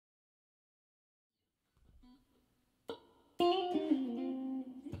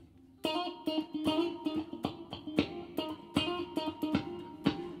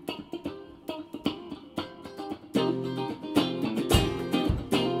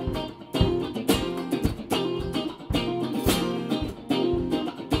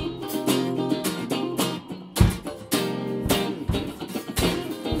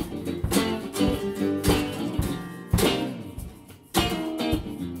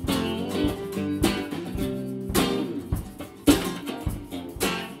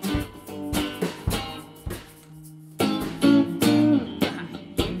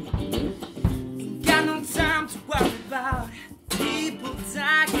People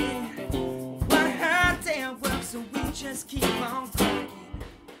talking, what hurt their work, so we just keep on crying.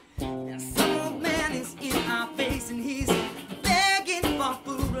 Now some old man is in our face and he's begging for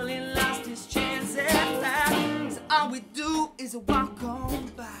food, really lost his chance at life. So all we do is walk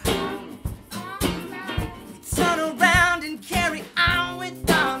on by. We turn around and carry on with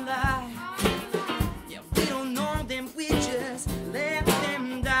our life. Yeah, we don't know them, we just let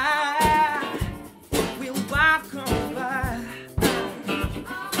them die. We'll walk on by.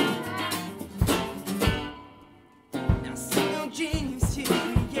 Genius here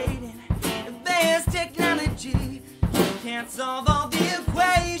creating advanced technology. You can't solve all the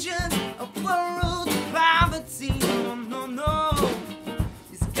equations of world poverty. No, no, no.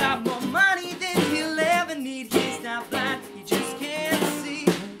 He's got more money than he'll ever need. He's not blind, he just can't see.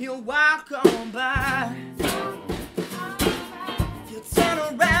 He'll walk on by. He'll turn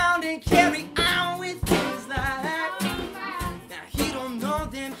around and carry on with his life. Now he don't know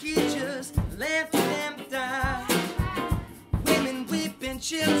them, he just left them die.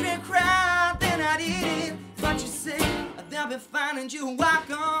 Children cry, they're not eating. But you say they'll be fine and you walk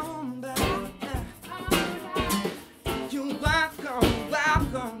on by. You walk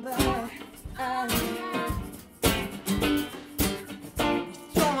on by. We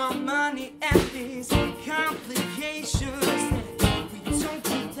throw our money at these complications. We don't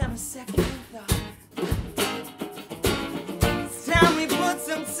give them a second thought. It's time we put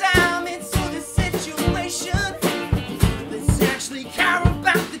some time into the situation. Let's actually care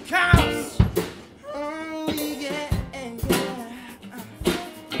about the cause. Oh yeah, yeah.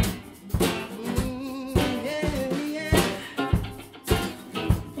 Ooh, yeah, yeah.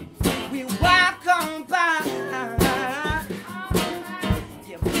 We walk on by.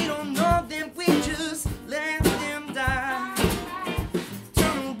 Yeah, we don't know them, we just let them die.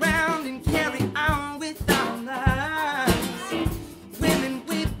 Turn around and carry on with our lives. Women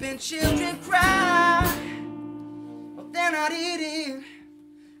weeping, children cry. They're not eating,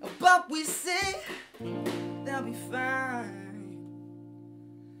 but we say they'll be fine.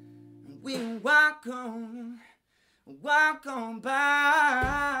 We walk on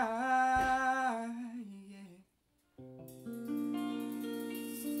by.